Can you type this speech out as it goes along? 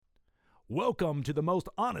Welcome to the most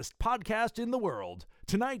honest podcast in the world.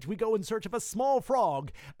 Tonight we go in search of a small frog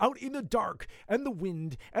out in the dark and the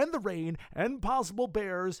wind and the rain and possible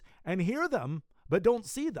bears and hear them, but don't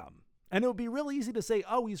see them. And it would be real easy to say,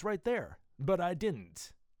 oh, he's right there. But I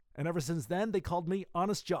didn't. And ever since then, they called me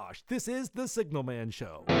Honest Josh. This is the Signal Man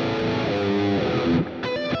Show. Hey,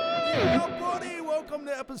 buddy! Welcome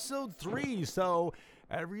to episode 3. So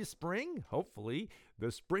every spring, hopefully,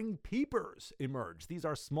 the Spring Peepers emerge. These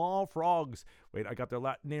are small frogs. Wait, I got their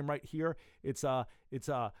Latin name right here. It's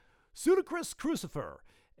Pseudocris crucifer,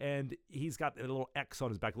 and he's got a little X on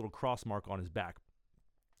his back, a little cross mark on his back.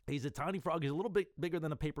 He's a tiny frog. He's a little bit bigger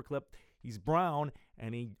than a paperclip. He's brown,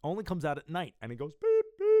 and he only comes out at night, and he goes beep,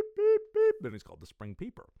 beep, beep, beep. Then he's called the Spring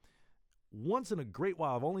Peeper. Once in a great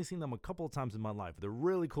while, I've only seen them a couple of times in my life. They're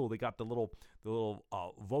really cool. They got the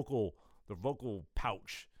vocal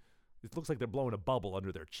pouch. It looks like they're blowing a bubble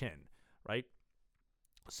under their chin, right?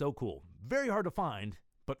 So cool. Very hard to find,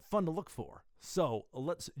 but fun to look for. So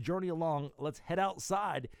let's journey along. Let's head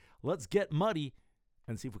outside. Let's get muddy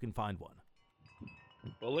and see if we can find one.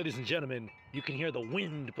 Well, ladies and gentlemen, you can hear the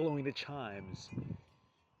wind blowing the chimes.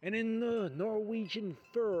 And in the Norwegian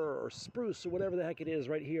fir or spruce or whatever the heck it is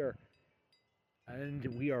right here. And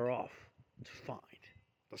we are off to find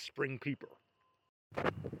the Spring Peeper.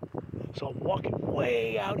 So I'm walking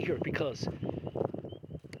way out here because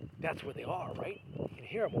that's where they are, right? You can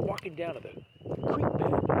hear them. We're walking down to the creek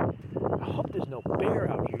bed. I hope there's no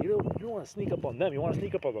bear out here. You don't want to sneak up on them. You want to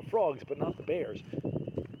sneak up on the frogs, but not the bears. And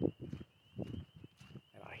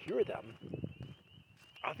I hear them.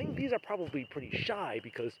 I think these are probably pretty shy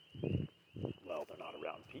because, well, they're not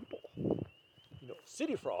around people. You know,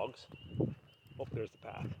 city frogs. Oh, there's the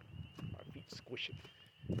path. My feet squishing.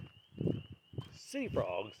 City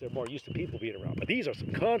frogs, they're more used to people being around, but these are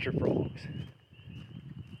some country frogs.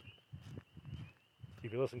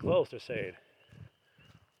 If you listen close, they're saying,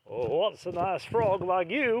 oh, what's a nice frog like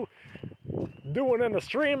you doing in a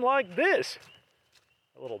stream like this?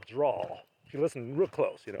 A little drawl. If you listen real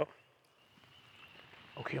close, you know.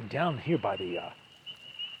 Okay, I'm down here by the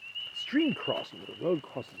stream crossing, where the road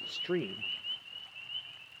crosses the stream.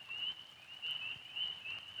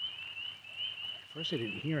 First I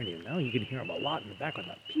didn't hear any of them. Now you can hear them a lot in the background.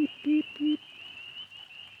 That peep, peep, peep.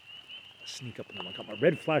 Let's sneak up on them. I got my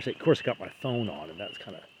red flashlight. Of course, I got my phone on, and that's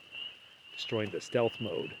kind of destroying the stealth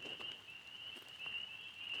mode.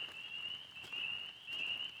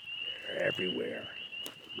 They're everywhere.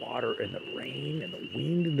 The water and the rain and the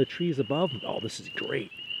wind and the trees above. Oh, this is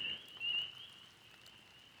great.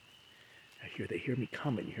 They hear me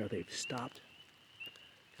coming. You hear they've stopped.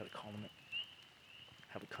 Gotta call them.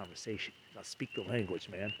 Have a conversation. Now speak the language,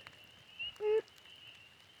 man. Beep,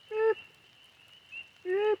 beep,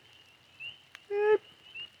 beep, beep,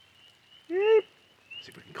 beep. See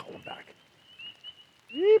if we can call him back.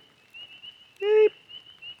 Beep, beep,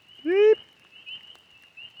 beep.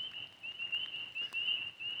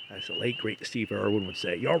 As the late great Steve Irwin would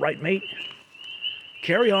say, "You all right, mate?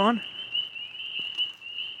 Carry on."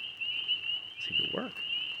 Seemed to work.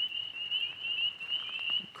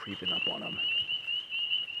 I'm creeping up on him.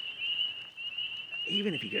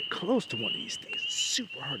 Even if you get close to one of these things, it's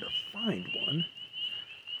super hard to find one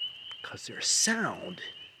because their sound,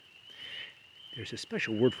 there's a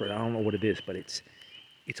special word for it. I don't know what it is, but it's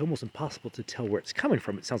almost impossible to tell where it's coming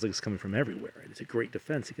from. It sounds like it's coming from everywhere. And it's a great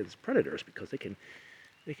defense against predators because they can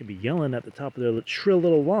be yelling at the top of their shrill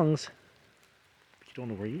little lungs, but you don't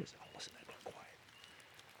know where he is. Oh, listen, they're quiet.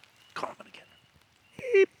 Call him again.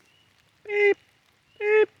 Beep, beep,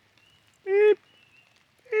 beep, beep,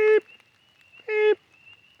 beep. Beep,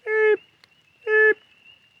 beep, beep.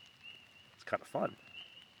 It's kind of fun.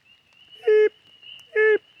 Beep,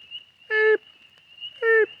 beep, beep,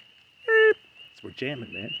 beep, beep. So we're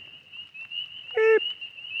jamming, man. Beep,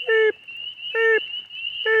 beep, beep,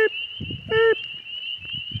 beep, beep.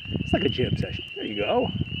 It's like a jam session. There you go.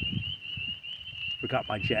 Forgot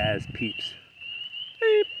my jazz peeps.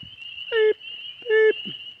 Beep, beep,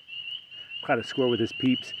 beep. Try to score with his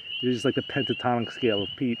peeps. They're just like the pentatonic scale of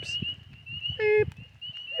peeps. Beep,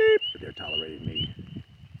 beep. But they're tolerating me.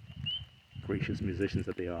 Gracious musicians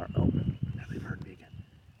that they are. Oh, now they've heard me again.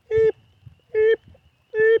 Beep, beep,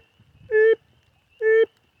 beep, beep, beep.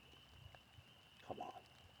 Come on.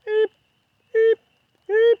 Beep, beep,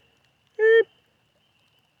 beep, beep.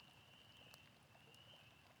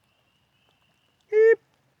 Beep,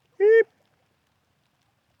 beep.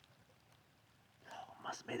 Oh,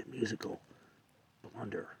 must have made it musical.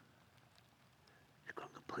 Blunder. You've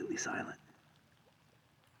gone completely silent.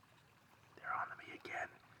 They're on to me again.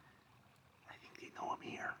 I think they know I'm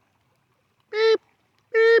here. Beep,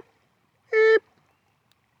 beep, beep.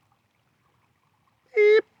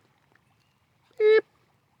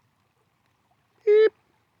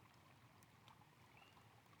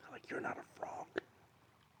 like you're not a frog.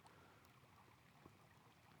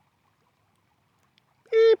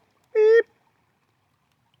 Beep, beep.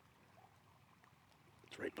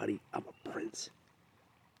 That's right, buddy. I'm a prince.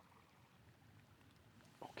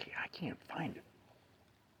 Okay, I can't find him.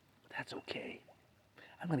 But that's okay.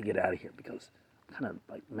 I'm gonna get out of here because I'm kind of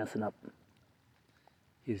like messing up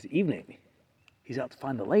his evening. He's out to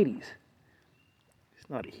find the ladies. He's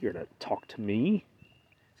not here to talk to me.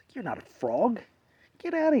 It's like, you're not a frog.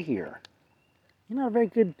 Get out of here. You're not a very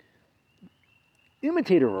good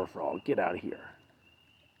imitator of a frog. Get out of here.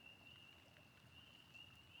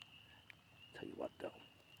 Tell you what, though.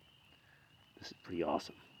 This is pretty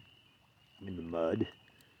awesome. I'm in the mud.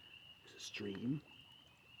 There's a stream.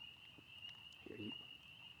 There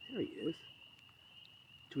he is.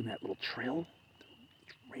 Doing that little trail.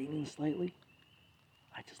 It's raining slightly.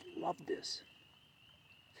 I just love this.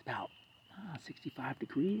 It's about 65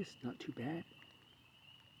 degrees. Not too bad.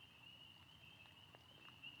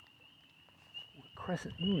 A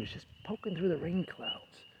crescent moon is just poking through the rain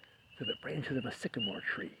clouds, through the branches of a sycamore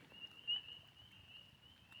tree.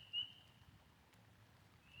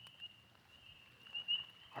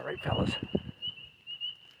 All right, fellas.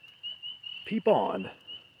 Peep on.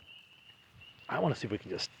 I want to see if we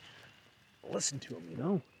can just listen to them, you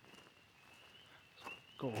know?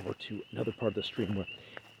 Go over to another part of the stream where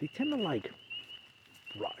they tend to like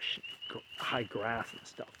brush, high grass and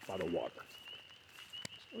stuff by the water.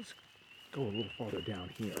 So let's go a little farther down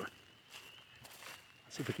here.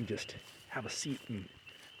 See if we can just have a seat and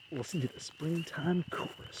listen to the springtime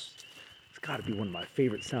chorus. It's got to be one of my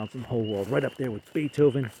favorite sounds in the whole world, right up there with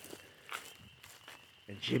Beethoven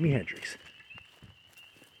and Jimi Hendrix.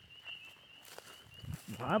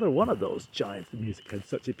 Neither one of those giants of music had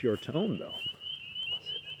such a pure tone, though.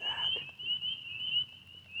 Listen to that.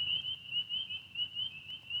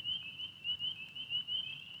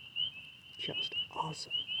 Just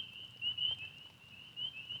awesome.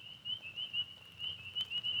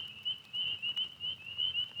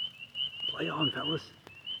 Play on, fellas.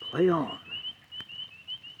 Play on.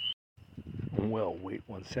 Well, wait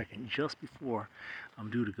 1 second. Just before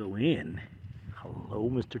I'm due to go in, hello,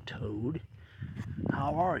 Mr. Toad.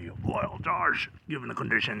 How are you? Well, Josh, given the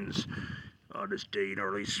conditions, this day in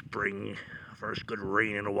early spring, first good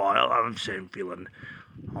rain in a while, I'm feeling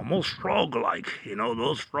almost frog-like. You know,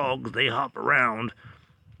 those frogs, they hop around,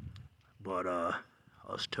 but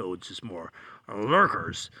us toads is more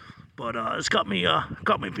lurkers. But it's got me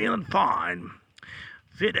feeling fine.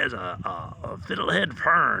 Fit as a fiddlehead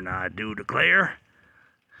fern, I do declare.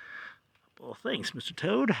 Well, thanks, Mr.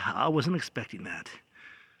 Toad. I wasn't expecting that.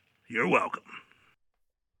 You're welcome.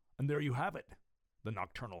 And there you have it, the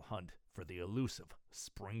nocturnal hunt for the elusive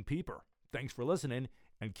Spring Peeper. Thanks for listening,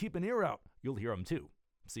 and keep an ear out. You'll hear them too.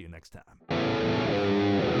 See you next time.